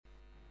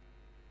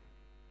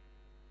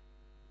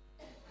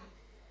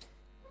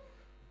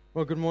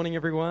Well, good morning,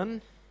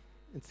 everyone.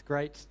 It's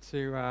great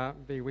to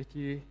be with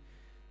you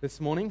this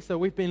morning. So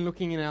we've been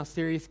looking in our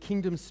series,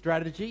 Kingdom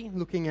Strategy,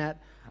 looking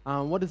at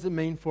what does it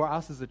mean for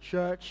us as a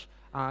church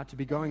to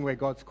be going where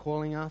God's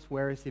calling us,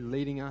 where is He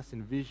leading us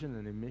in vision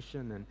and in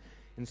mission and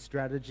in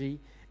strategy.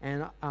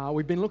 And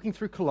we've been looking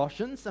through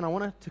Colossians, and I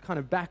wanted to kind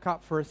of back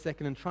up for a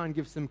second and try and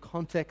give some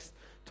context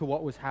to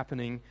what was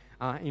happening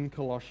in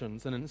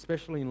Colossians, and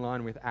especially in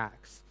line with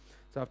Acts.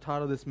 So I've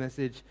titled this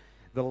message,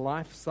 The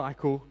Life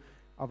Cycle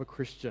of a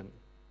Christian.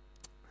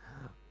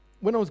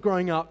 When I was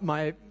growing up,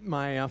 my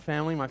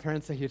family, my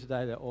parents are here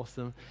today, they're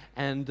awesome,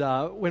 and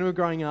when we were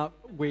growing up,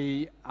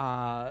 we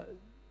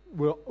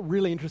were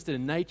really interested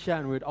in nature,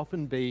 and we'd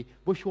often be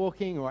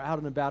bushwalking or out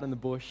and about in the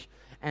bush,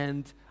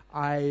 and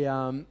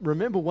I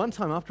remember one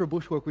time after a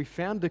bushwalk, we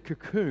found a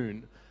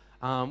cocoon.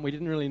 We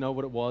didn't really know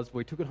what it was, but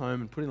we took it home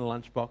and put it in a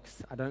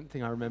lunchbox. I don't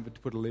think I remembered to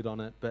put a lid on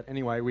it, but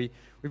anyway, we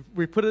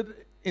put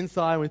it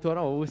inside, and we thought,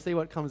 we'll see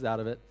what comes out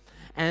of it,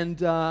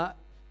 and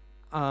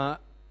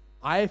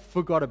I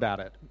forgot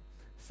about it.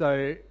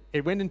 So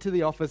it went into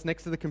the office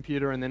next to the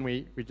computer, and then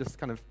we just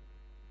kind of,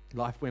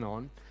 life went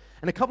on.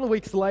 And a couple of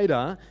weeks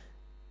later,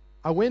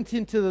 I went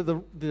into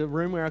the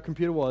room where our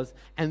computer was,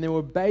 and there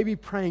were baby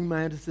praying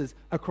mantises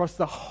across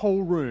the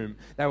whole room.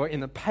 They were in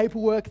the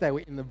paperwork, they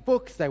were in the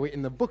books, they were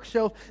in the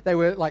bookshelf, they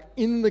were like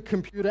in the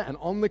computer and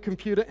on the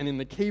computer and in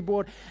the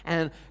keyboard,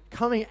 and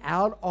coming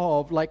out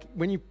of, like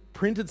when you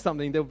printed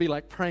something, there would be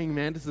like praying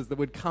mantises that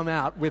would come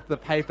out with the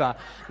paper.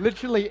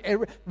 Literally,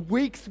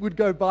 weeks would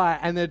go by,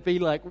 and there'd be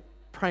like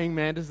praying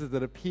mantises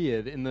that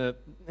appeared in the,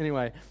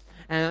 anyway.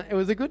 And it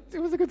was a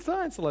good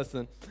science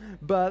lesson.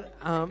 But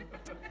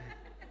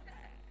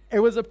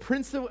it's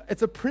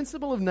a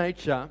principle of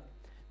nature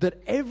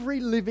that every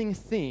living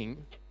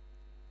thing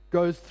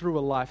goes through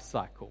a life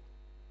cycle.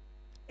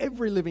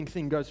 Every living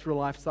thing goes through a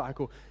life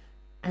cycle.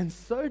 And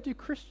so do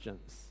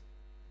Christians.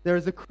 There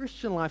is a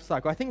Christian life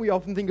cycle. I think we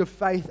often think of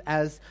faith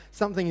as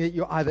something that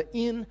you're either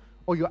in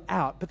or you're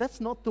out, but that's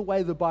not the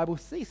way the Bible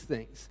sees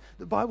things.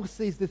 The Bible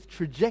sees this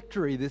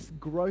trajectory, this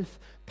growth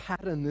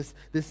pattern,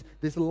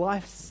 this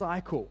life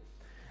cycle.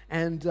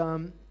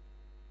 And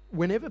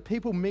whenever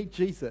people meet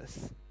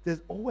Jesus,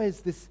 there's always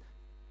this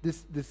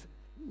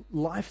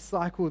life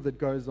cycle that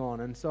goes on.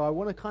 And so I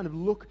want to kind of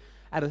look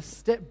at a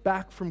step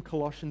back from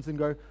Colossians and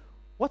go,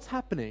 what's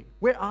happening?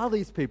 Where are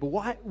these people?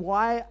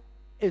 Why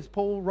is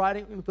Paul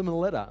writing them a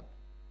letter?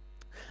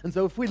 And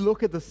so if we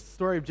look at the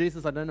story of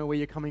Jesus, I don't know where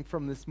you're coming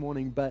from this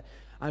morning, but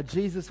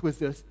Jesus was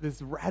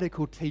this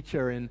radical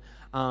teacher in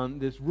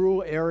this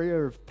rural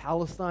area of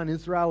Palestine,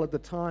 Israel at the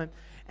time,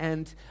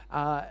 and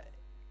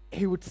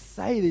he would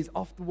say these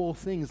off-the-wall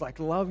things like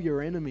love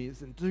your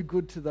enemies and do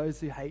good to those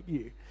who hate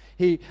you.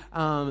 He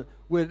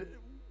would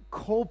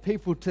call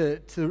people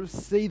to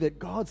see that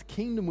God's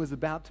kingdom was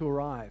about to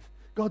arrive.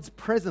 God's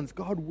presence,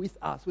 God with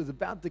us, was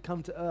about to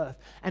come to earth.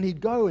 And he'd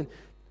go, and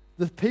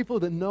the people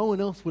that no one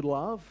else would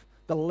love,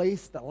 the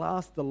least, the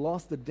last, the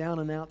lost, the down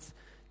and outs,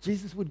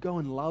 Jesus would go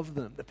and love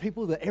them. The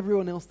people that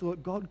everyone else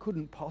thought God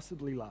couldn't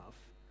possibly love.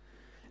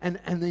 And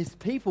these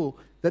people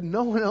that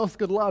no one else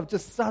could love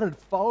just started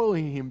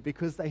following him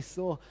because they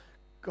saw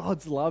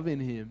God's love in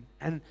him.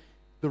 And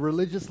the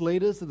religious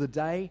leaders of the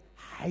day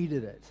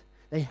hated it.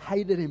 They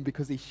hated him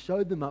because he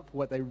showed them up for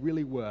what they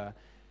really were.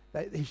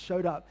 He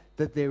showed up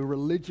that their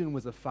religion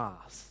was a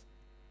farce.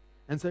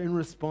 And so in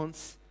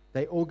response,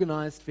 they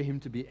organized for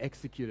him to be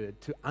executed,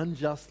 to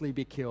unjustly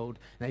be killed.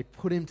 And they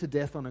put him to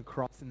death on a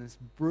cross in this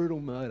brutal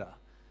murder.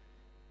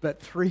 But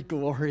 3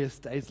 glorious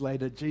days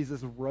later,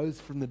 Jesus rose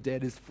from the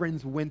dead. His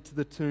friends went to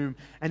the tomb,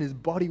 and his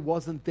body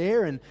wasn't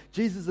there. And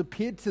Jesus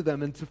appeared to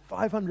them and to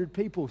 500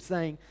 people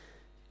saying,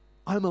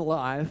 I'm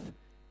alive,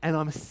 and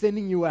I'm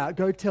sending you out.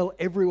 Go tell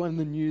everyone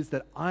the news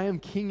that I am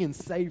King and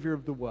Savior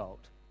of the world.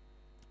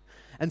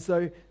 And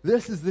so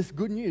this is this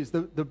good news.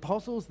 The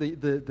apostles,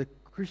 the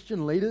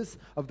Christian leaders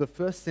of the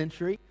first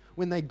century,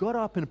 when they got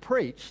up and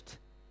preached,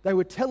 they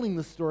were telling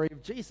the story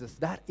of Jesus.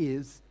 That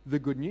is the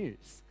good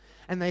news.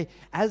 And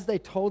as they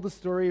told the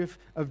story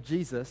of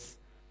Jesus,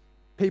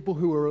 people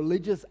who were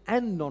religious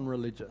and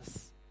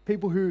non-religious,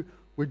 people who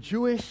were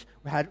Jewish,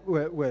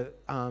 were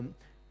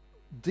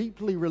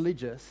deeply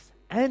religious,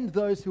 and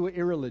those who were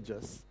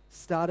irreligious,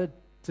 started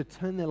to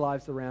turn their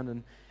lives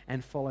around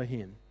and follow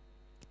him.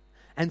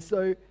 And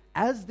so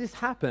as this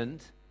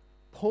happened,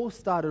 Paul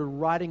started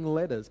writing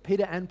letters.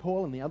 Peter and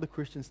Paul and the other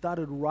Christians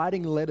started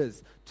writing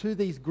letters to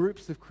these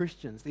groups of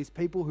Christians, these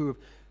people who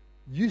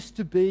used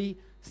to be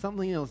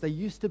something else. They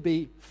used to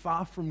be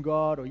far from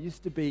God or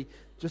used to be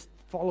just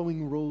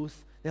following rules.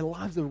 Their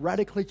lives are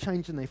radically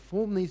changed and they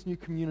form these new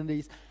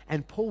communities.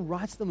 And Paul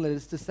writes them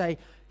letters to say,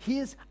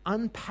 here's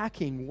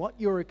unpacking what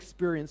your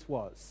experience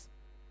was.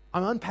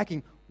 I'm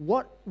unpacking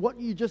what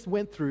you just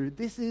went through.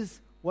 This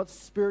is what's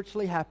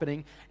spiritually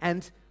happening.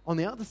 And on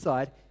the other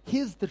side,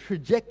 here's the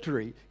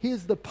trajectory.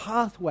 Here's the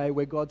pathway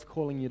where God's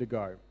calling you to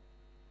go.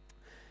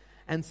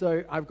 And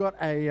so I've got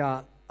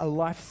a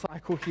life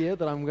cycle here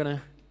that I'm going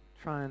to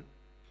try and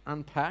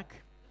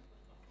unpack.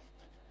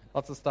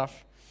 Lots of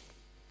stuff.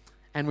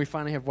 And we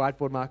finally have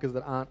whiteboard markers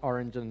that aren't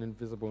orange and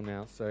invisible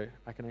now, so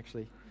I can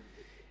actually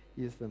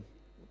use them.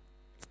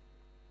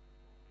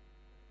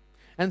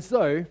 And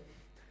so,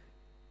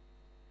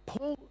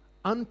 Paul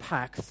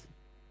unpacks,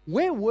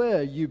 where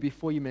were you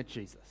before you met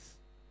Jesus?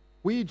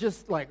 Were you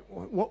just like,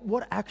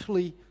 what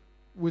actually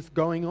was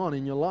going on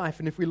in your life?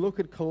 And if we look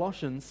at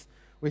Colossians,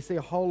 we see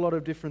a whole lot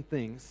of different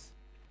things.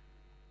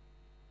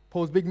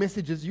 Paul's big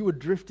message is you were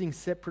drifting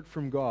separate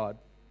from God.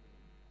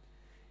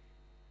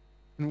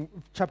 In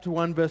chapter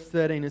 1, verse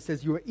 13, it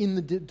says, you were in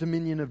the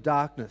dominion of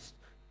darkness.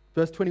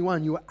 Verse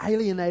 21, you were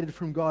alienated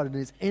from God and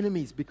his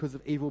enemies because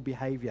of evil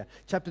behavior.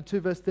 Chapter 2,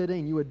 verse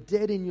 13, you were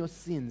dead in your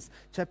sins.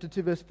 Chapter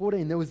 2, verse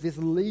 14, there was this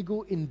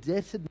legal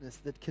indebtedness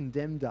that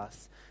condemned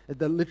us.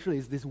 That literally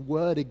is this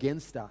word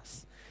against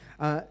us.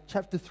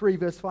 Chapter 3,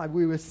 verse 5,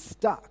 we were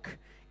stuck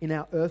in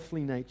our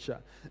earthly nature.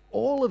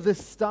 All of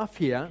this stuff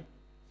here,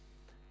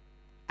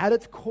 at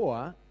its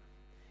core,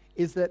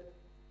 is that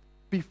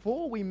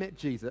before we met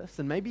Jesus,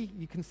 and maybe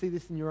you can see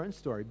this in your own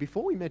story,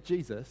 before we met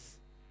Jesus,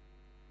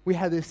 we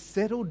had this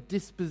settled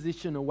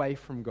disposition away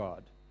from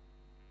God,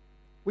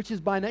 which is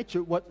by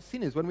nature what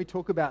sin is.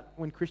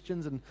 When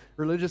Christians and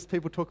religious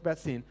people talk about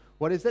sin,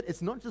 what is it?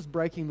 It's not just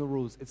breaking the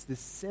rules, it's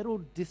this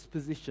settled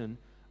disposition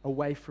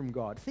away from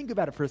God. Think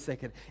about it for a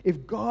second.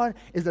 If God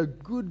is a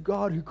good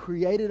God who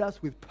created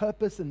us with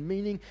purpose and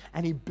meaning,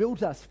 and he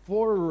built us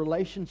for a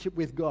relationship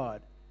with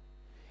God,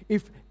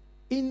 if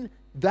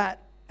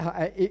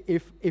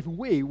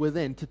we were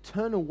then to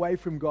turn away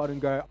from God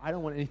and go, I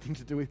don't want anything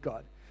to do with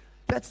God,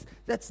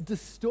 that's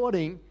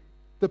distorting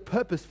the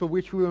purpose for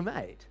which we were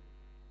made.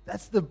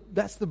 That's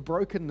the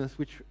brokenness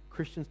which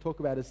Christians talk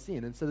about as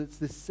sin. And so it's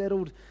this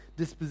settled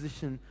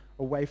disposition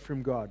away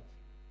from God.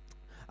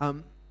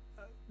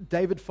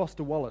 David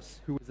Foster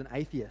Wallace, who was an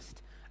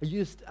atheist,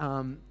 used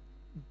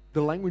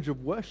the language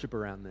of worship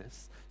around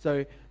this.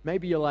 So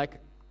maybe you're like,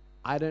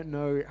 I don't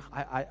know,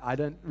 I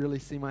don't really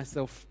see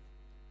myself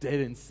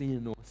dead in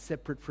sin or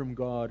separate from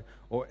God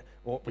or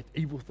with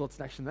evil thoughts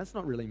and action. That's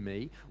not really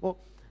me. Well,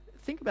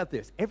 think about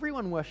this.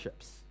 Everyone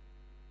worships.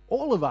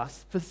 All of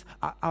us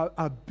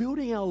are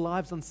building our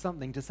lives on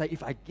something to say,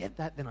 if I get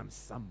that, then I'm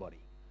somebody.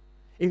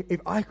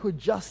 If I could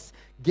just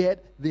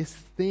get this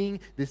thing,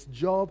 this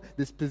job,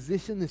 this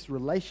position, this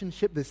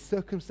relationship, this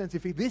circumstance,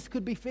 if this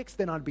could be fixed,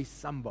 then I'd be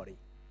somebody.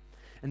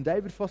 And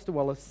David Foster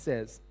Wallace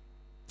says,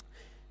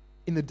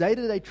 in the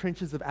day-to-day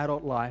trenches of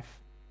adult life,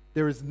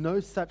 there is no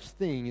such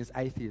thing as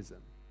atheism.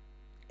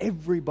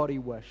 Everybody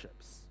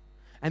worships.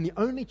 And the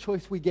only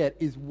choice we get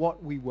is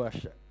what we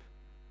worship.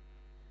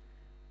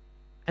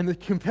 And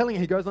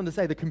he goes on to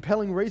say, the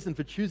compelling reason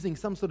for choosing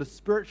some sort of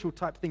spiritual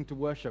type thing to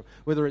worship,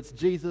 whether it's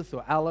Jesus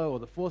or Allah or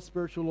the four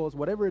spiritual laws,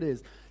 whatever it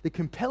is, the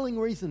compelling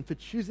reason for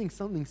choosing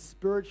something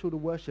spiritual to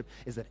worship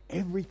is that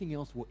everything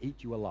else will eat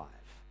you alive.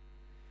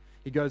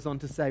 He goes on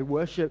to say,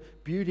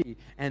 worship beauty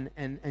and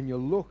your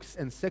looks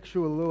and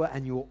sexual allure,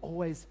 and you will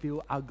always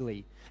feel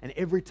ugly. And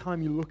every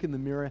time you look in the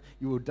mirror,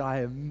 you will die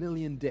a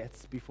million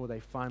deaths before they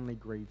finally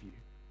grieve you.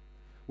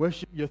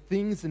 Worship your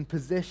things and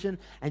possession,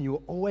 and you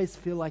will always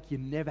feel like you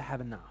never have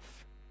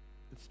enough.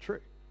 It's true.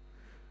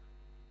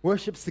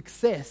 Worship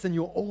success, and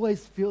you'll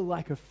always feel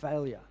like a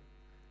failure.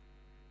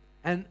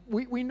 And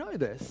we know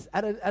this.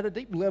 At a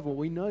deep level,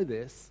 we know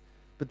this,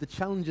 but the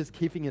challenge is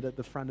keeping it at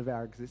the front of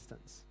our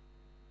existence.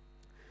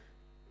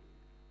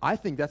 I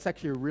think that's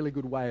actually a really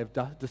good way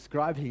of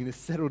describing this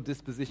settled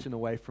disposition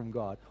away from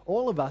God.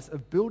 All of us are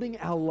building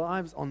our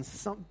lives on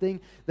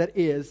something that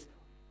is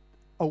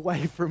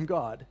away from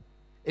God.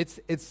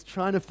 It's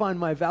trying to find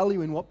my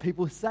value in what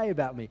people say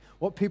about me,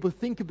 what people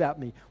think about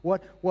me,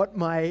 what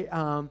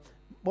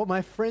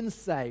my friends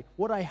say,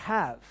 what I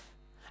have.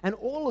 And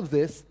all of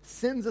this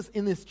sends us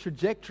in this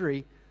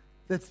trajectory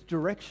that's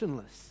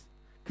directionless.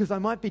 Because I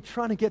might be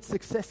trying to get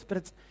success,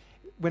 but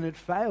when it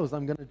fails,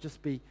 I'm going to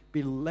just be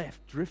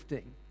left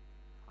drifting.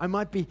 I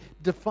might be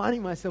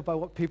defining myself by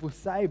what people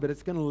say, but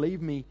it's going to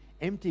leave me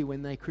empty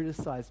when they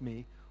criticize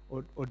me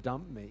or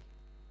dump me.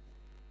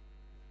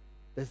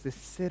 There's this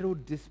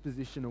settled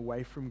disposition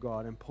away from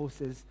God. And Paul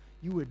says,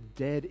 you were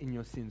dead in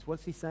your sins.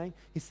 What's he saying?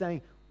 He's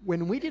saying,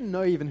 when we didn't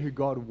know even who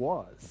God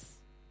was,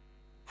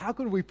 how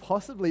could we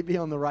possibly be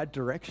on the right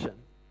direction?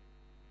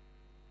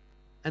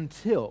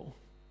 Until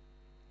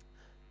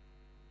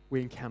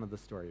we encounter the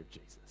story of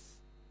Jesus.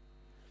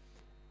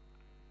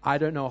 I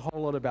don't know a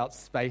whole lot about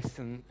space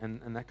and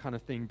that kind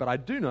of thing, but I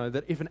do know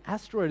that if an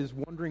asteroid is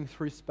wandering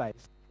through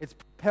space, it's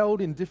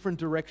propelled in different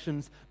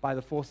directions by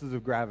the forces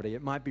of gravity.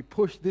 It might be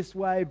pushed this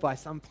way by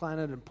some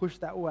planet and pushed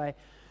that way.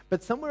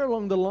 But somewhere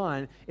along the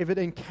line, if it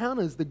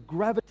encounters the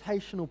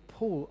gravitational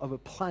pull of a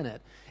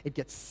planet, it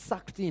gets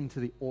sucked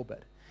into the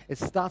orbit. It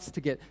starts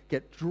to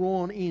get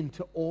drawn in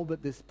to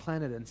orbit this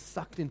planet and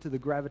sucked into the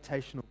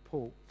gravitational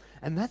pull.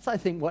 And that's, I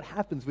think, what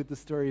happens with the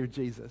story of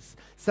Jesus.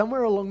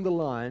 Somewhere along the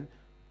line,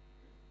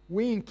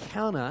 we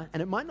encounter,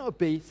 and it might not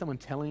be someone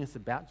telling us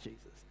about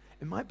Jesus.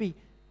 It might be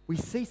we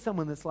see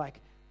someone that's like,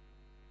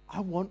 I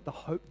want the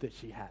hope that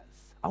she has.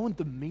 I want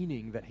the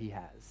meaning that he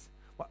has.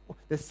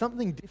 There's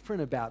something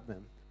different about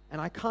them. And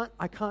I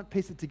can't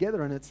piece it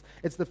together. And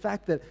it's the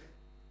fact that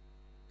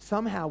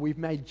somehow we've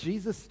made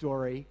Jesus'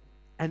 story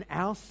and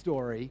our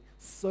story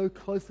so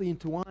closely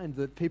intertwined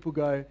that people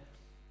go,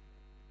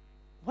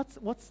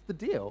 what's the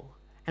deal?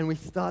 And we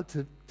start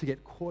to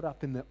get caught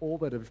up in the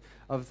orbit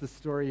of the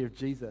story of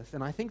Jesus.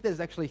 And I think there's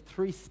actually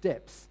 3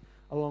 steps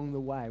along the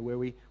way where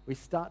we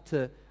start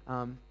to,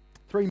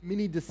 3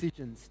 mini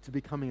decisions to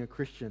becoming a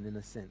Christian in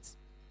a sense.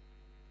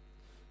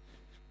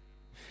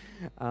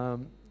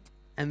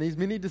 And these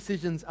mini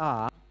decisions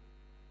are,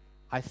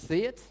 I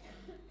see it,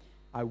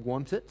 I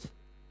want it,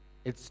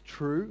 it's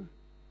true,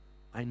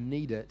 I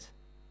need it,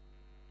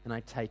 and I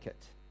take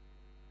it.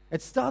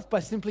 It starts by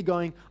simply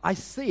going, I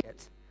see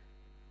it.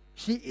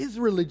 She is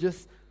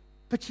religious,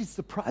 but she's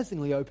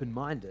surprisingly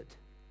open-minded.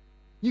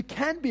 You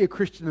can be a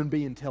Christian and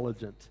be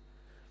intelligent.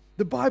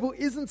 The Bible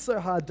isn't so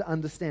hard to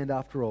understand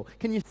after all.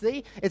 Can you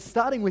see? It's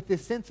starting with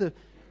this sense of,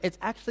 it's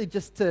actually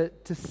just to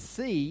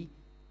see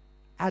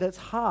at its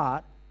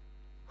heart,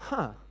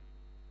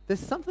 there's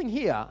something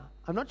here.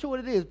 I'm not sure what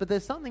it is, but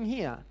there's something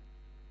here.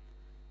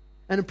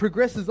 And it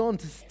progresses on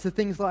to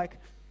things like,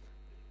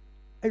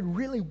 it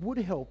really would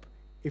help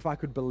if I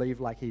could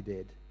believe like he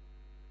did.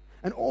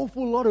 An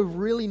awful lot of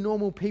really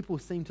normal people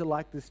seem to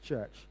like this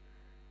church.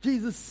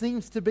 Jesus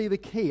seems to be the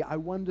key. I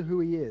wonder who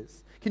he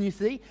is. Can you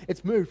see?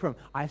 It's moved from,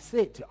 I see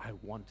it, to I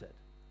want it.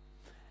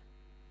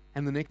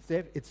 And the next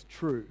step, it's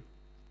true.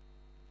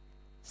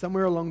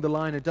 Somewhere along the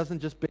line, it doesn't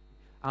just be,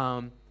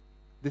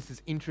 this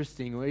is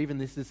interesting, or even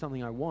this is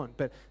something I want,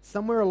 but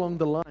somewhere along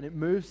the line, it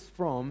moves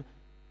from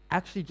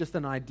actually just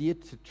an idea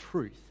to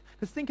truth.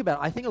 Because think about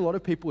it, I think a lot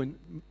of people in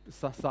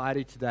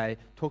society today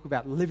talk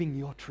about living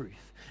your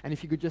truth. And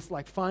if you could just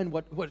find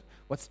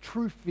what's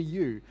true for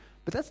you.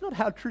 But that's not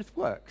how truth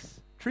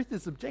works. Truth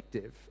is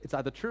subjective. It's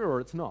either true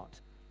or it's not.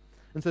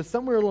 And so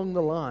somewhere along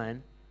the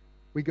line,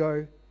 we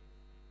go,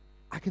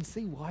 I can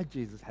see why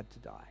Jesus had to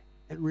die.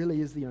 It really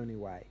is the only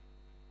way.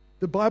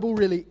 The Bible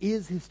really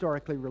is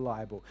historically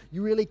reliable.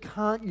 You really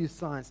can't use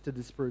science to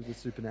disprove the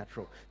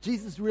supernatural.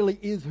 Jesus really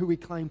is who he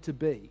claimed to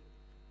be.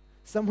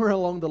 Somewhere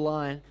along the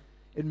line,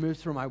 it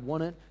moves from I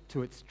want it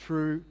to it's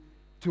true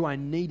to I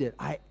need it.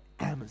 I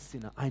am a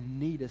sinner. I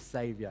need a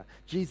Savior.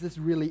 Jesus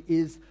really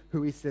is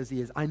who he says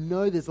he is. I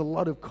know there's a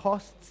lot of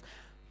costs,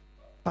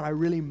 but I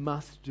really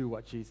must do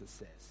what Jesus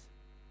says.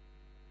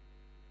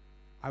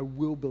 I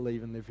will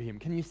believe and live for him.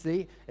 Can you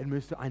see? It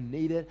moves to I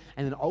need it.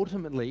 And then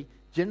ultimately,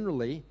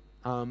 generally,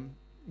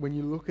 when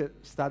you look at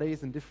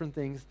studies and different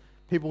things,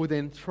 people will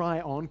then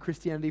try on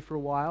Christianity for a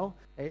while.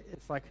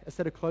 It's like a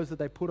set of clothes that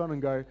they put on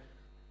and go,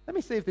 let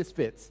me see if this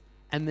fits.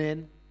 And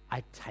then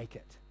I take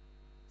it.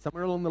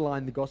 Somewhere along the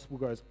line, the gospel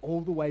goes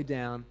all the way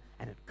down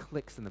and it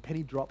clicks and the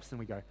penny drops and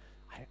we go,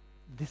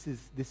 this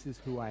is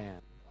who I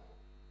am.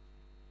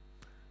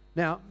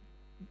 Now,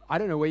 I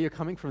don't know where you're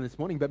coming from this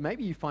morning, but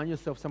maybe you find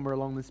yourself somewhere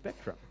along the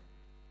spectrum.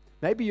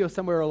 Maybe you're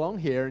somewhere along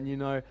here and you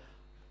know,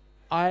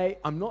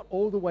 I'm not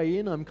all the way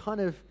in.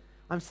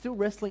 I'm still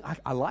wrestling.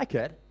 I like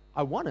it.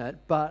 I want it,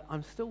 but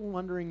I'm still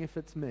wondering if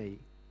it's me.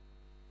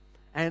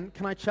 And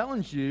can I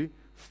challenge you,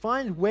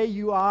 find where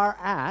you are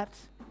at.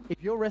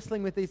 If you're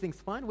wrestling with these things,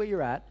 find where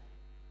you're at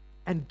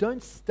and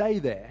don't stay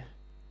there.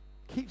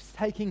 Keep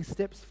taking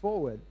steps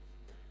forward.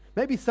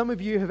 Maybe some of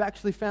you have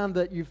actually found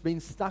that you've been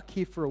stuck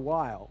here for a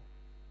while.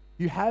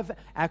 You have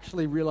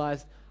actually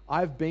realized,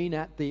 I've been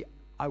at the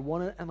I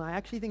want it, and I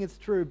actually think it's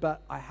true,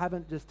 but I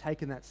haven't just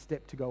taken that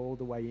step to go all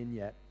the way in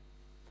yet.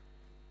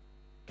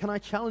 Can I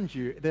challenge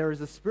you? There is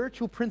a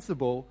spiritual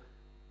principle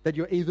that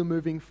you're either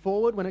moving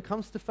forward when it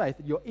comes to faith.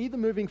 You're either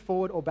moving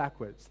forward or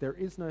backwards. There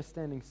is no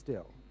standing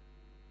still.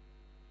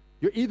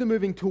 You're either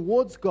moving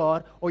towards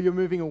God or you're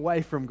moving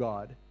away from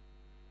God.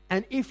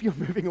 And if you're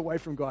moving away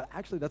from God,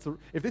 actually,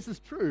 if this is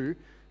true,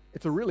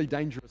 it's a really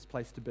dangerous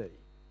place to be.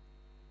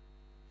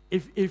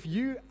 If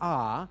you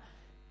are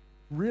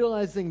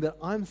realizing that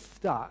I'm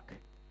stuck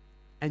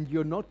and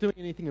you're not doing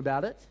anything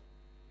about it,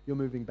 you're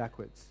moving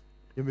backwards.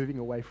 You're moving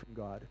away from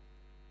God.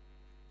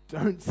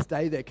 Don't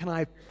stay there. Can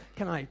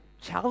I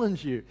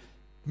challenge you?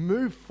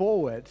 Move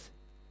forward.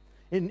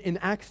 In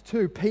Acts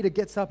 2, Peter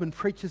gets up and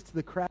preaches to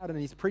the crowd, and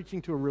he's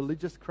preaching to a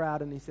religious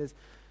crowd, and he says,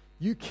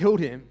 you killed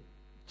him,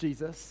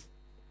 Jesus,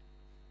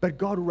 but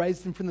God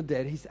raised him from the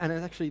dead. And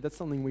actually, that's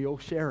something we all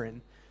share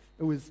in.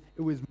 It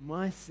was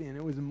my sin,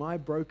 it was my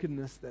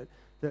brokenness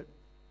that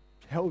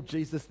held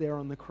Jesus there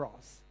on the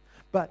cross.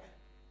 But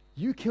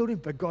you killed him,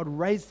 but God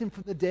raised him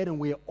from the dead, and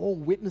we are all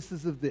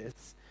witnesses of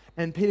this.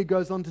 And Peter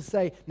goes on to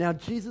say, now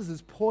Jesus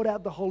has poured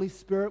out the Holy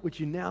Spirit, which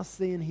you now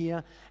see and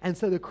hear. And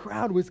so the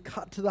crowd was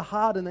cut to the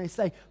heart, and they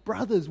say,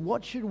 brothers,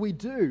 what should we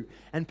do?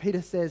 And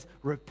Peter says,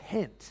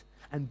 repent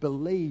and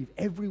believe,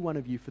 every one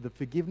of you, for the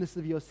forgiveness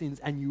of your sins,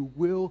 and you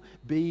will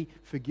be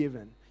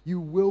forgiven. You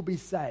will be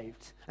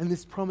saved. And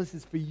this promise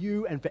is for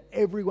you and for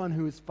everyone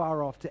who is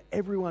far off, to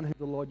everyone who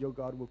the Lord your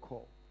God will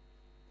call.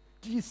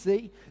 Do you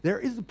see? There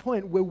is a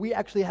point where we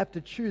actually have to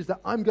choose that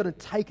I'm going to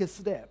take a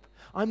step.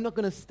 I'm not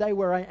going to stay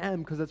where I am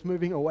because it's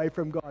moving away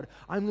from God.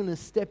 I'm going to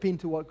step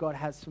into what God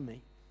has for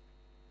me.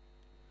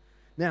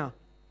 Now,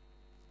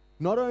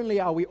 Not only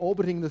are we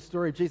orbiting the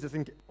story of Jesus,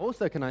 and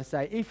also can I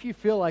say, if you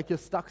feel like you're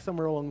stuck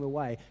somewhere along the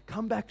way,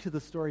 come back to the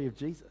story of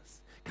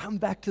Jesus. Come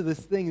back to this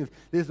thing of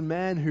this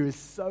man who is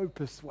so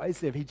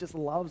persuasive. He just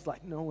loves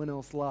like no one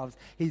else loves.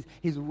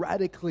 He's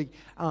radically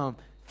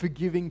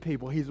forgiving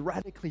people. He's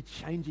radically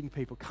changing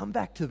people. Come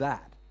back to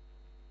that.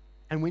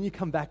 And when you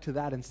come back to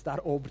that and start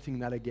orbiting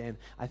that again,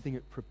 I think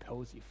it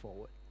propels you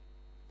forward.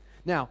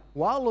 Now,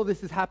 while all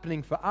this is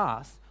happening for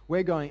us,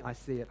 we're going, I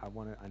see it, I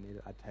want it, I need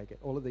it, I take it,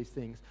 all of these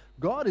things.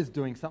 God is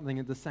doing something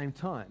at the same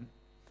time.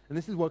 And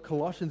this is what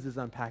Colossians is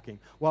unpacking.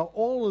 While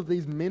all of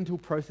these mental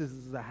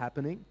processes are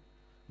happening,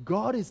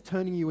 God is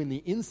turning you in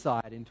the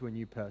inside into a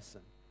new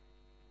person.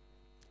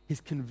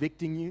 He's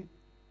convicting you.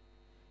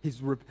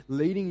 He's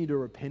leading you to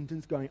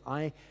repentance, going,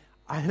 I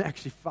am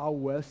actually far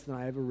worse than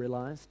I ever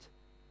realized.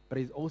 But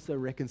he's also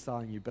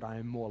reconciling you, but I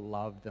am more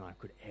loved than I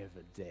could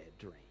ever dare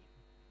dream.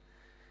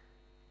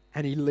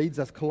 And he leads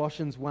us,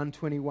 Colossians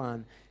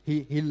 1:21,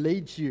 he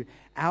leads you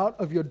out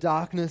of your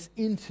darkness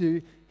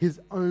into his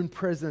own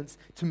presence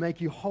to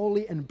make you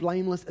holy and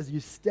blameless as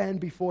you stand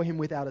before him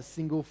without a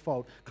single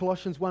fault.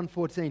 Colossians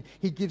 1:14,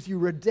 he gives you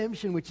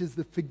redemption, which is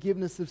the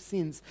forgiveness of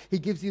sins. He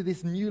gives you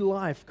this new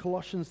life,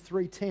 Colossians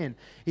 3:10.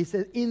 He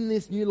says, in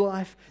this new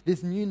life,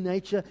 this new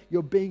nature,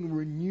 you're being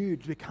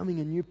renewed, becoming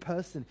a new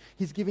person.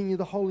 He's giving you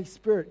the Holy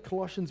Spirit,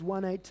 Colossians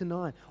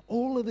 1:8-9.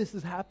 All of this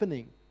is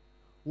happening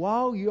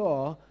while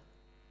you're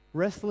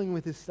wrestling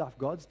with this stuff.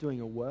 God's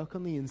doing a work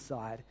on the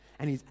inside,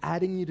 and he's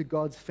adding you to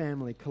God's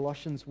family.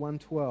 Colossians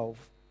 1:12,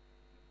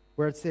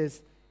 where it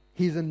says,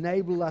 he's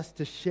enabled us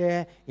to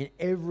share in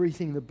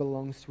everything that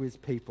belongs to his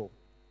people.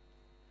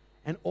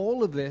 And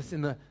all of this, in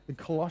the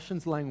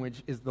Colossians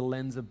language, is the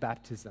lens of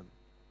baptism.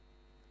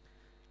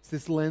 It's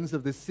this lens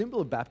of this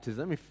symbol of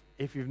baptism.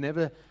 If you've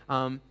never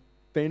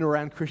been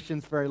around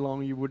Christians very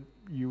long,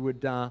 you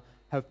would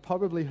have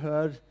probably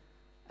heard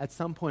at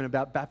some point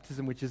about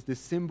baptism, which is this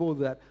symbol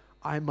that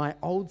my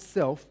old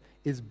self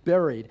is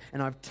buried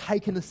and I've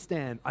taken a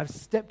stand. I've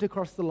stepped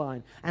across the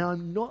line and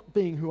I'm not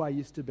being who I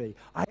used to be.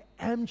 I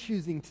am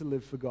choosing to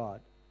live for God.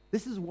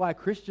 This is why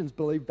Christians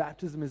believe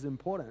baptism is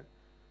important,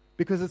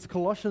 because it's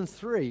Colossians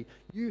 3.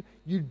 You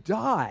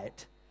died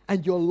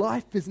and your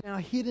life is now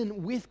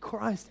hidden with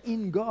Christ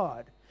in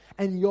God,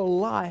 and your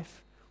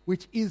life,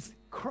 which is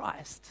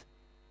Christ,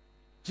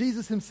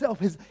 Jesus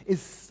himself,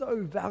 is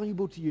so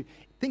valuable to you.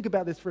 Think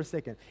about this for a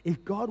second.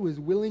 If God was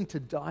willing to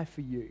die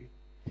for you,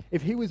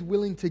 if he was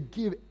willing to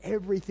give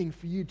everything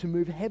for you, to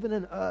move heaven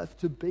and earth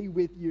to be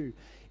with you,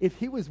 if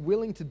he was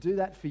willing to do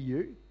that for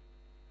you,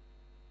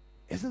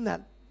 isn't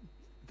that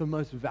the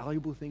most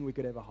valuable thing we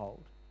could ever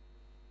hold?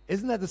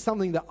 Isn't that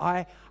something that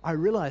I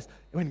realized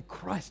when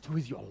Christ, who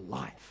is your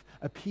life,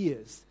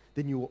 appears,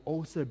 then you will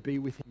also be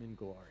with him in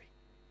glory.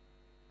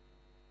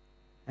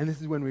 And this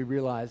is when we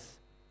realize,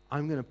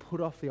 I'm going to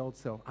put off the old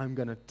self. I'm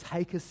going to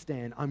take a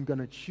stand. I'm going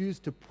to choose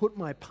to put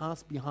my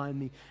past behind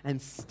me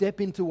and step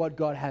into what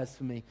God has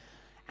for me.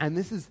 And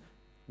this is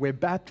where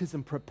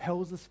baptism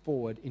propels us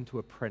forward into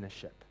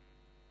apprenticeship.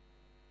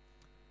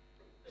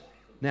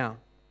 Now,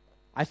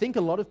 I think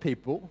a lot of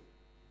people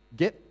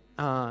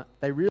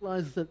they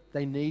realize that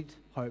they need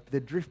hope. They're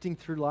drifting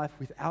through life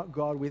without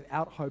God,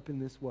 without hope in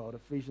this world,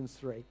 Ephesians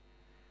 3.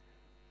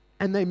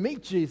 And they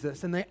meet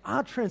Jesus and they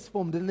are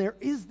transformed and there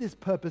is this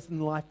purpose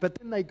in life, but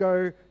then they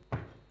go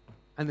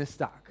and they're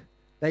stuck.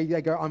 They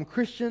go, I'm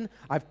Christian,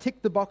 I've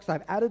ticked the box,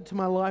 I've added to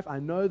my life, I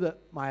know that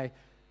my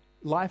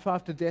life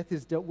after death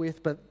is dealt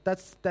with, but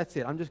that's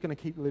it. I'm just going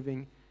to keep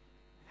living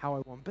how I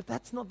want. But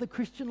that's not the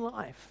Christian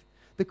life.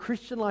 The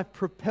Christian life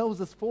propels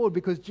us forward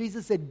because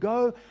Jesus said,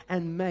 go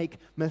and make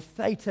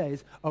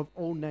mathetes of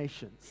all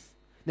nations.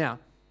 Now,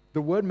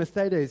 the word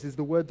mathetes is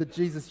the word that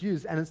Jesus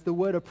used, and it's the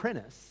word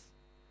apprentice.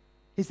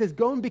 He says,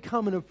 go and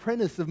become an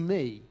apprentice of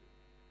me.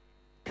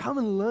 Come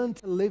and learn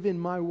to live in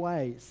my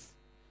ways.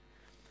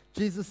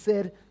 Jesus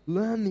said,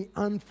 learn the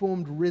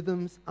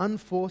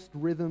unforced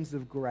rhythms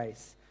of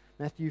grace.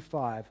 Matthew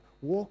 5,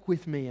 walk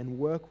with me and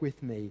work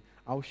with me.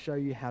 I'll show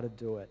you how to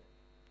do it.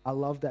 I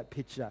love that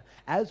picture.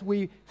 As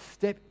we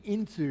step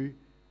into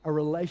a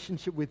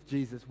relationship with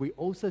Jesus, we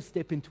also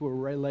step into a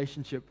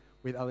relationship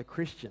with other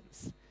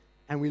Christians.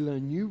 And we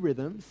learn new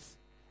rhythms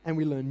and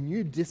we learn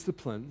new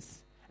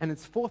disciplines. And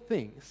it's 4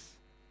 things.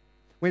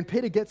 When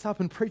Peter gets up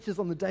and preaches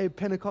on the day of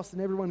Pentecost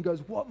and everyone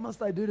goes, what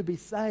must I do to be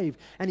saved?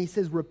 And he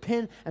says,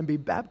 repent and be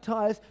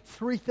baptized.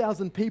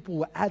 3,000 people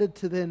were added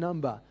to their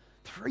number.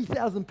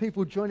 3,000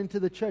 people join into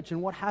the church.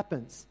 And what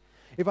happens?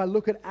 If I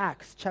look at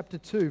Acts chapter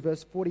 2,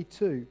 verse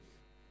 42,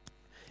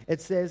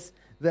 it says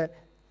that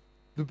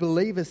the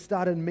believers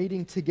started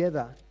meeting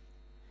together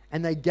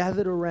and they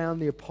gathered around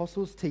the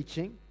apostles'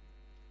 teaching.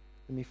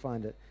 Let me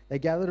find it. They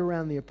gathered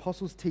around the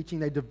apostles' teaching.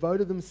 They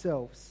devoted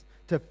themselves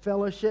to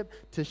fellowship,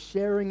 to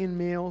sharing in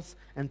meals,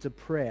 and to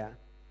prayer.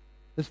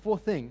 There's 4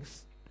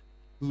 things: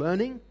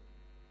 learning,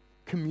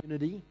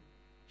 community,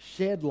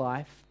 shared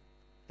life,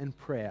 and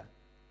prayer.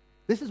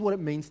 This is what it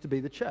means to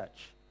be the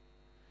church.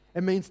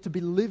 It means to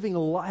be living a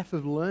life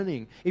of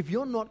learning. If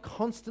you're not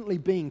constantly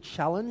being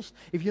challenged,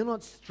 if you're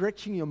not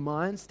stretching your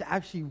minds to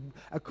actually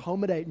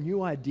accommodate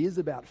new ideas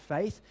about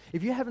faith,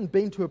 if you haven't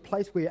been to a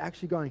place where you're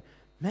actually going,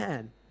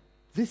 man,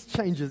 this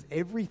changes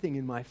everything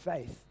in my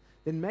faith,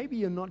 then maybe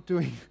you're not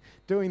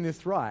doing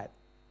this right.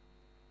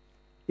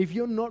 If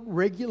you're not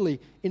regularly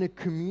in a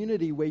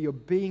community where you're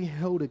being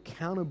held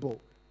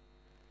accountable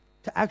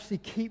to actually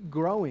keep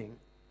growing,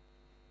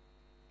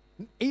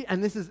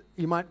 and this is,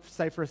 you might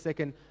say for a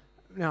second,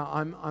 now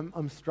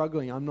I'm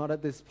struggling. I'm not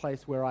at this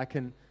place where I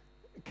can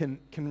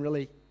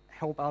really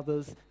help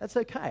others. That's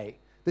okay.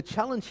 The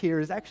challenge here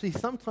is actually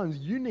sometimes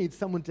you need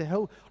someone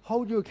to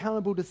hold you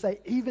accountable to say,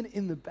 even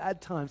in the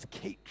bad times,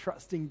 keep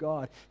trusting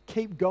God.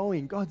 Keep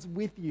going. God's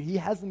with you. He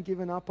hasn't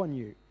given up on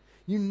you.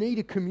 You need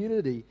a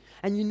community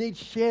and you need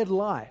shared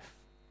life.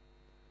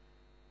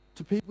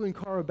 To people in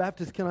Cora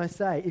Baptist, can I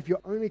say, if your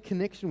only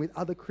connection with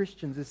other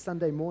Christians is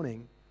Sunday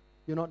morning,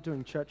 you're not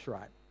doing church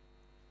right.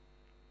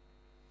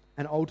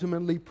 And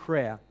ultimately,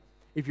 prayer.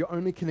 If your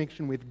only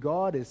connection with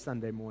God is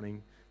Sunday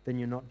morning, then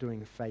you're not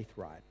doing faith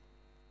right.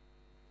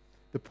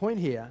 The point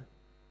here,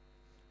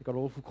 it got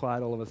awful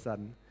quiet all of a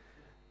sudden.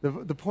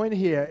 The point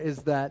here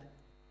is that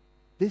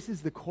this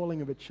is the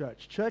calling of a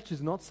church. Church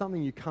is not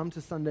something you come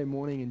to Sunday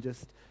morning and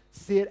just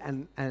sit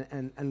and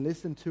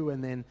listen to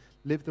and then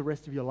live the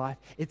rest of your life.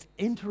 It's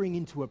entering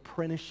into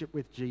apprenticeship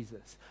with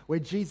Jesus, where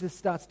Jesus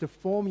starts to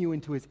form you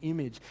into his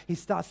image. He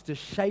starts to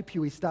shape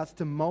you. He starts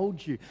to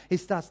mold you. He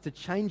starts to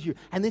change you.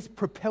 And this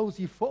propels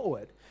you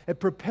forward. It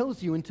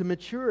propels you into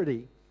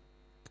maturity.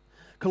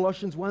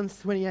 Colossians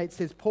 1:28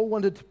 says, Paul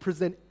wanted to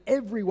present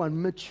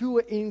everyone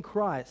mature in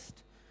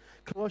Christ.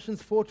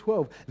 Colossians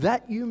 4:12,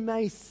 that you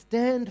may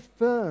stand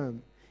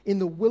firm in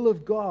the will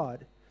of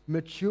God,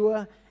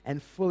 mature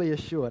and fully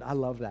assured. I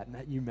love that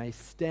you may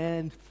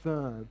stand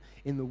firm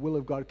in the will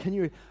of God.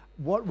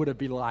 What would it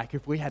be like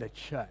if we had a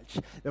church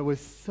that was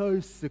so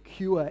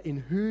secure in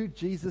who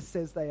Jesus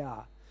says they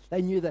are?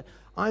 They knew that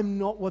I'm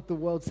not what the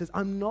world says.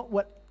 I'm not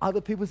what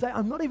other people say.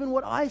 I'm not even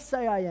what I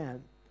say I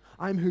am.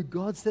 I'm who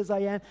God says I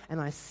am, and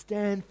I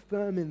stand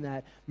firm in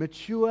that,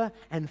 mature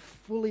and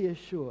fully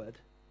assured.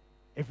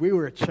 If we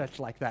were a church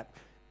like that,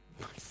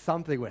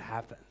 something would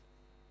happen.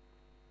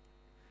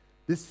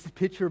 This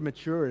picture of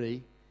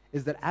maturity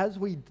is that as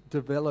we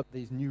develop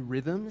these new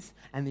rhythms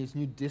and these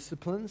new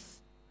disciplines,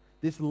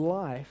 this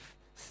life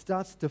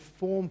starts to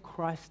form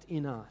Christ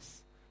in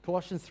us.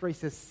 Colossians 3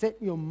 says,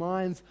 set your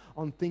minds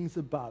on things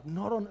above,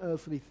 not on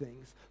earthly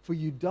things. For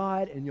you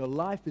died and your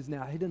life is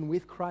now hidden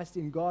with Christ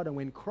in God. And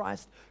when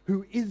Christ,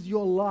 who is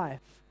your life,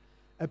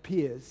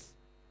 appears,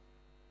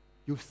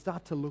 you'll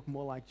start to look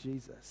more like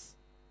Jesus.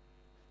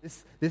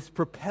 This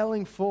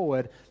propelling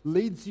forward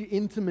leads you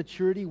into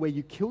maturity where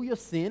you kill your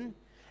sin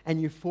and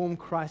you form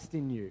Christ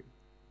in you.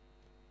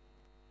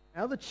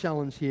 Now the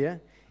challenge here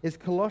is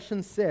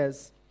Colossians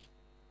says,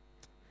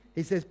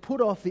 he says, put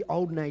off the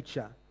old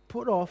nature,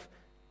 put off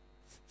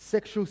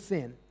sexual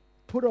sin,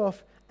 put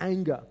off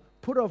anger,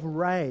 put off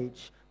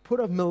rage, put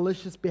off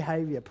malicious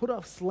behavior, put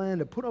off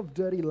slander, put off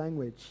dirty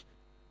language,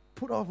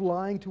 put off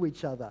lying to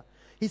each other.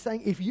 He's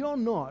saying if you're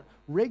not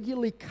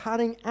regularly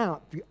cutting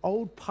out the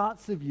old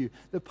parts of you,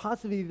 the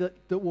parts of you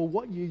that were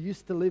what you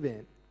used to live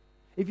in,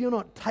 if you're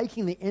not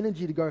taking the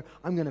energy to go,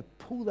 I'm going to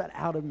pull that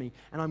out of me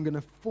and I'm going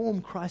to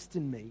form Christ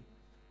in me,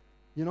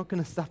 you're not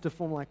going to start to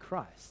form like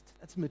Christ.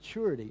 That's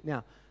maturity.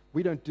 Now,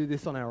 we don't do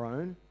this on our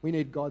own. We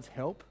need God's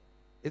help.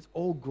 It's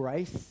all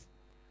grace.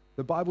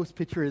 The Bible's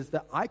picture is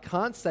that I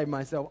can't save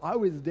myself. I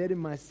was dead in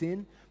my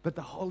sin, but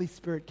the Holy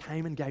Spirit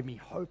came and gave me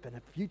hope and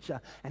a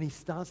future, and he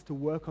starts to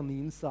work on the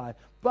inside.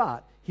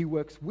 But he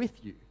works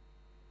with you.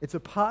 It's a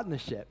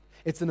partnership.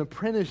 It's an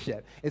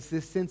apprenticeship. It's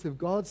this sense of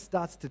God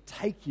starts to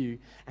take you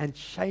and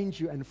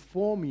change you and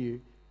form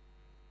you.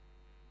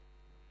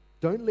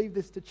 Don't leave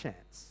this to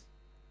chance.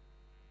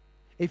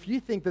 If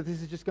you think that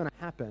this is just going to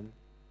happen,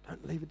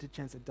 don't leave it to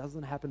chance. It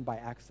doesn't happen by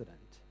accident.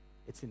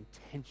 It's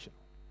intentional.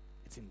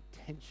 It's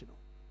intentional.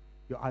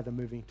 You're either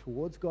moving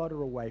towards God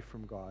or away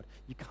from God.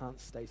 You can't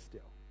stay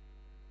still.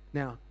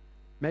 Now,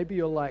 maybe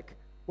you're like,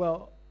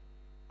 well,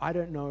 I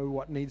don't know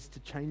what needs to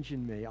change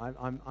in me.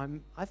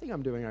 I think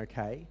I'm doing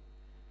okay.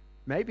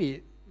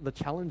 Maybe the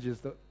challenge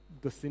is that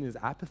the sin is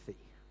apathy.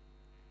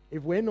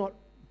 If we're not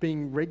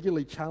being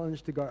regularly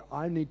challenged to go,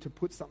 I need to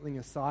put something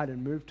aside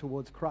and move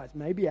towards Christ,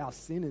 maybe our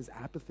sin is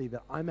apathy,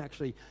 that I'm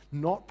actually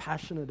not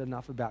passionate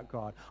enough about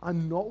God.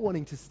 I'm not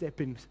wanting to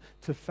step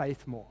into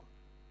faith more.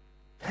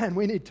 And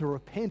we need to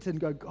repent and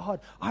go, God,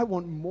 I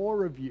want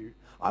more of you.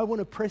 I want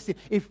to press in.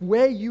 If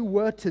where you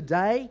were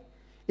today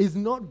is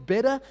not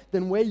better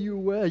than where you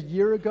were a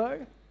year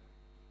ago,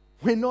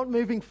 we're not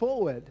moving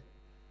forward.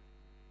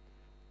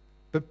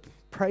 But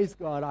praise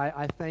God,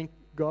 I thank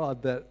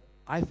God that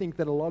I think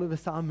that a lot of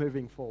us are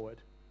moving forward.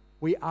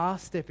 We are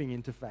stepping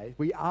into faith.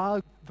 We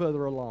are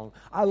further along.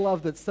 I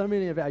love that so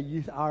many of our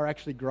youth are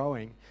actually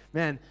growing.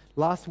 Man,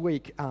 last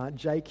week,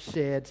 Jake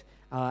shared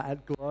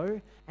at Glow,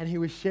 and he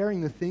was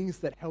sharing the things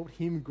that helped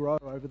him grow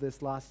over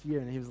this last year.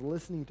 And he was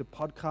listening to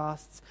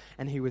podcasts,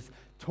 and he was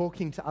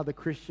talking to other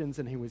Christians,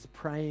 and he was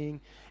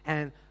praying.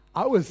 And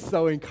I was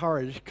so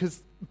encouraged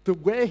because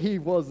where he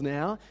was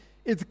now,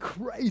 it's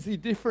crazy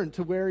different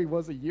to where he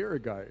was a year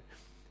ago.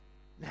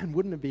 Man,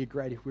 wouldn't it be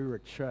great if we were a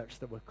church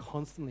that were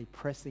constantly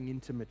pressing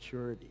into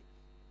maturity?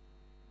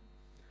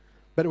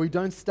 But we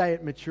don't stay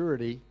at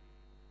maturity.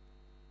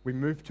 We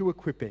move to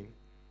equipping.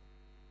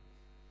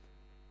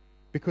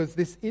 Because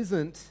this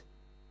isn't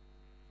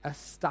a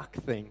stuck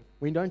thing.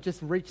 We don't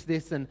just reach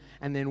this and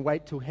then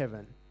wait till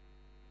heaven.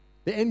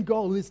 The end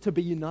goal is to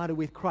be united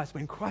with Christ.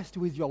 When Christ,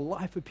 who is your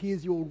life,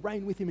 appears, you will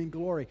reign with him in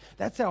glory.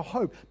 That's our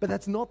hope, but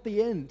that's not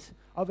the end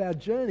of our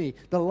journey.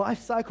 The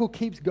life cycle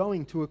keeps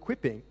going to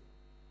equipping.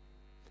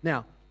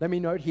 Now, let me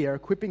note here,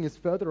 equipping is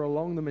further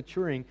along the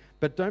maturing,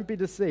 but don't be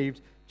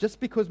deceived. Just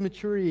because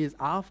equipping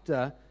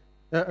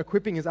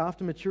is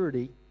after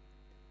maturity,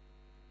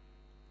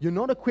 you're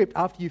not equipped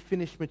after you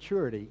finish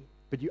maturity,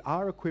 but you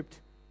are equipped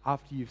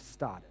after you've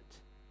started.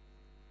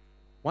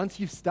 Once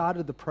you've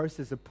started the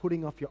process of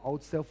putting off your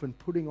old self and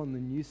putting on the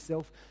new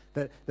self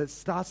that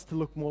starts to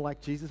look more like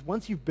Jesus,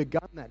 once you've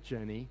begun that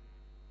journey,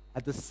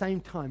 at the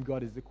same time,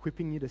 God is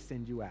equipping you to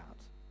send you out.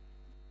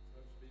 So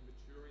it should be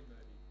maturing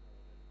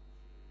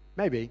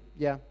Maybe,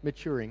 yeah,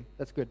 maturing.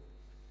 That's good.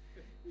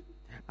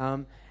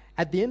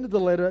 At the end of the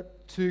letter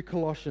to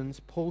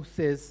Colossians, Paul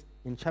says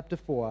in chapter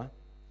 4,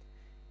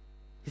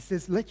 he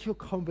says, let your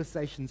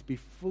conversations be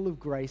full of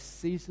grace,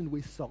 seasoned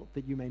with salt,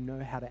 that you may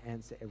know how to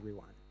answer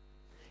everyone.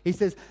 He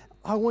says,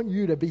 I want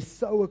you to be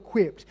so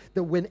equipped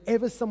that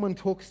whenever someone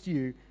talks to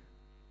you,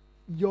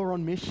 you're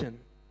on mission.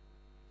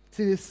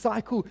 See, this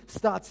cycle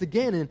starts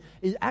again, and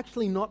it's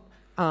actually not,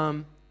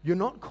 you're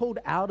not called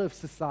out of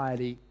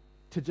society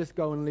to just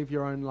go and live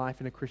your own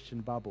life in a Christian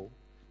bubble.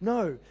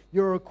 No,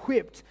 you're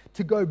equipped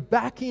to go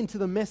back into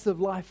the mess of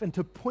life and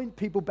to point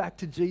people back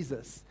to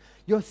Jesus.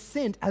 You're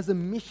sent as a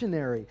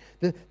missionary.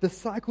 The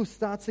cycle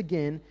starts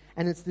again,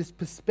 and it's this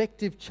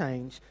perspective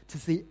change to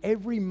see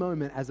every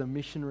moment as a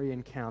missionary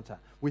encounter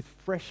with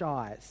fresh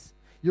eyes.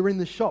 You're in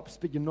the shops,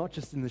 but you're not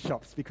just in the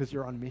shops because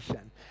you're on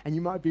mission. And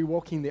you might be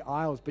walking the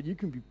aisles, but you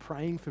can be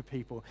praying for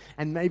people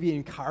and maybe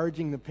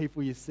encouraging the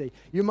people you see.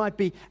 You might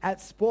be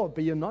at sport,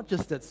 but you're not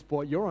just at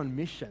sport, you're on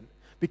mission.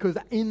 Because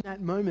in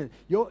that moment,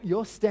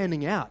 you're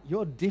standing out.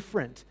 You're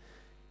different.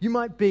 You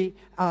might be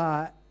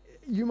having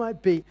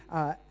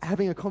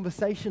a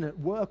conversation at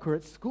work or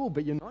at school,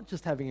 but you're not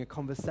just having a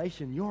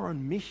conversation. You're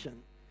on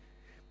mission.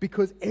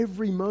 Because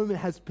every moment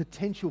has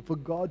potential for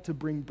God to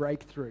bring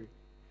breakthrough.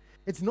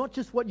 It's not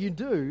just what you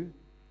do,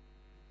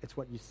 it's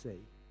what you see.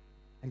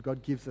 And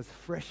God gives us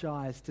fresh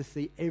eyes to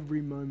see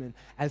every moment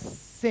as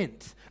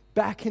sent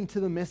back into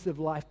the mess of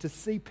life to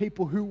see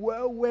people who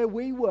were where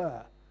we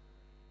were.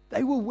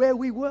 They were where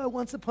we were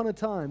once upon a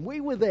time. We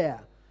were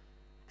there.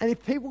 And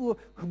if people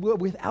were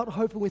without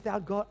hope and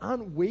without God,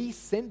 aren't we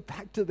sent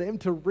back to them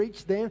to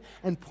reach them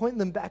and point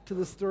them back to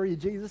the story of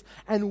Jesus?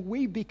 And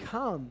we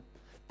become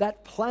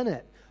that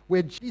planet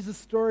where Jesus'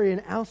 story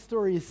and our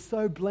story is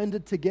so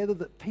blended together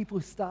that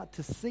people start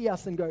to see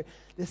us and go,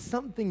 there's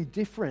something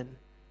different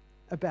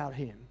about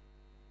him.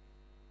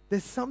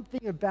 There's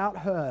something about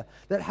her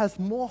that has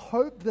more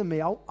hope than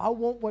me. I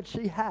want what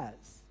she has.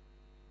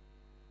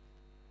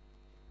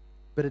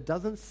 But it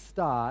doesn't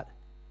start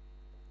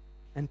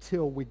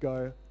until we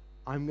go,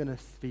 I'm going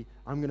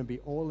to be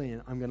all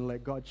in. I'm going to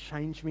let God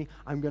change me.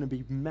 I'm going to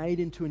be made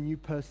into a new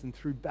person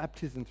through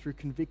baptism, through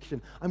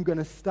conviction. I'm going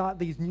to start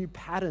these new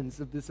patterns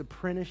of this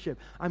apprenticeship.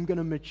 I'm going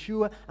to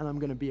mature, and I'm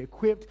going to be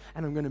equipped,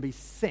 and I'm going to be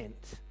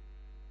sent.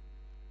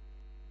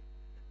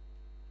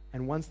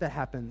 And once that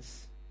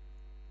happens,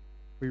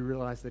 we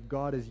realize that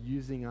God is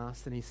using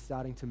us and he's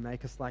starting to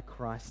make us like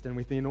Christ. And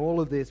within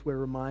all of this, we're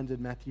reminded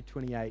Matthew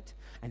 28,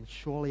 and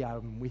surely I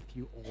am with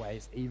you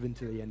always, even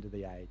to the end of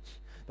the age.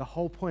 The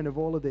whole point of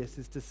all of this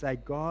is to say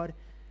God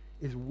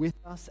is with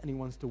us and he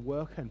wants to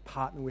work and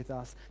partner with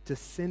us to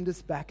send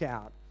us back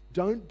out.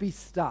 Don't be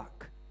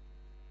stuck.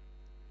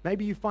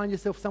 Maybe you find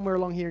yourself somewhere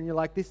along here and you're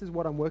like, this is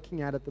what I'm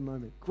working at the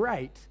moment.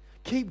 Great.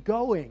 Keep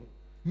going.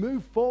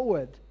 Move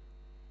forward.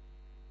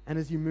 And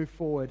as you move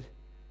forward,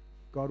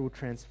 God will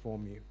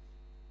transform you.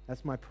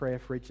 That's my prayer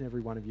for each and every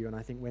one of you. And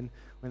I think when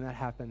that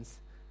happens,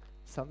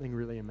 something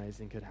really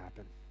amazing could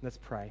happen. Let's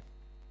pray.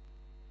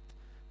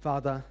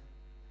 Father,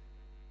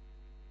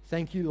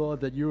 thank you,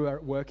 Lord, that you are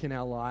at work in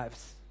our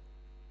lives.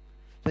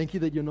 Thank you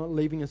that you're not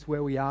leaving us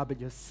where we are,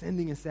 but you're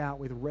sending us out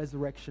with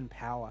resurrection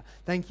power.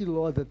 Thank you,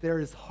 Lord, that there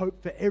is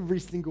hope for every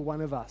single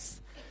one of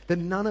us, that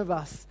none of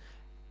us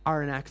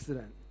are an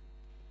accident.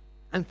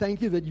 And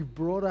thank you that you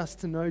brought us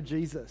to know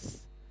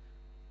Jesus.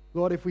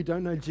 Lord, if we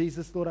don't know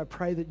Jesus, Lord, I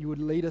pray that you would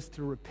lead us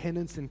to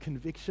repentance and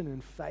conviction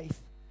and faith.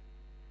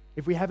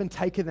 If we haven't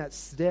taken that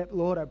step,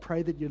 Lord, I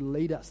pray that you'd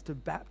lead us to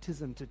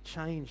baptism, to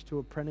change, to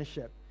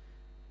apprenticeship.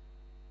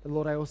 But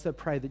Lord, I also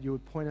pray that you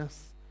would point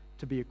us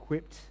to be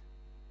equipped,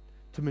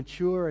 to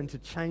mature and to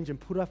change and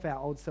put off our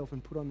old self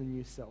and put on the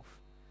new self.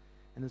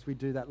 And as we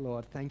do that,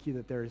 Lord, thank you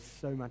that there is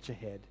so much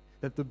ahead.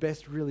 that the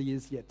best really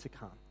is yet to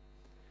come.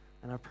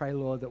 And I pray,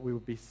 Lord, that we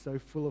would be so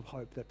full of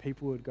hope that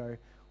people would go,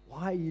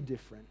 why are you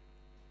different?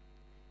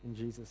 In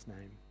Jesus'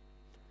 name,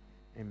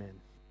 amen.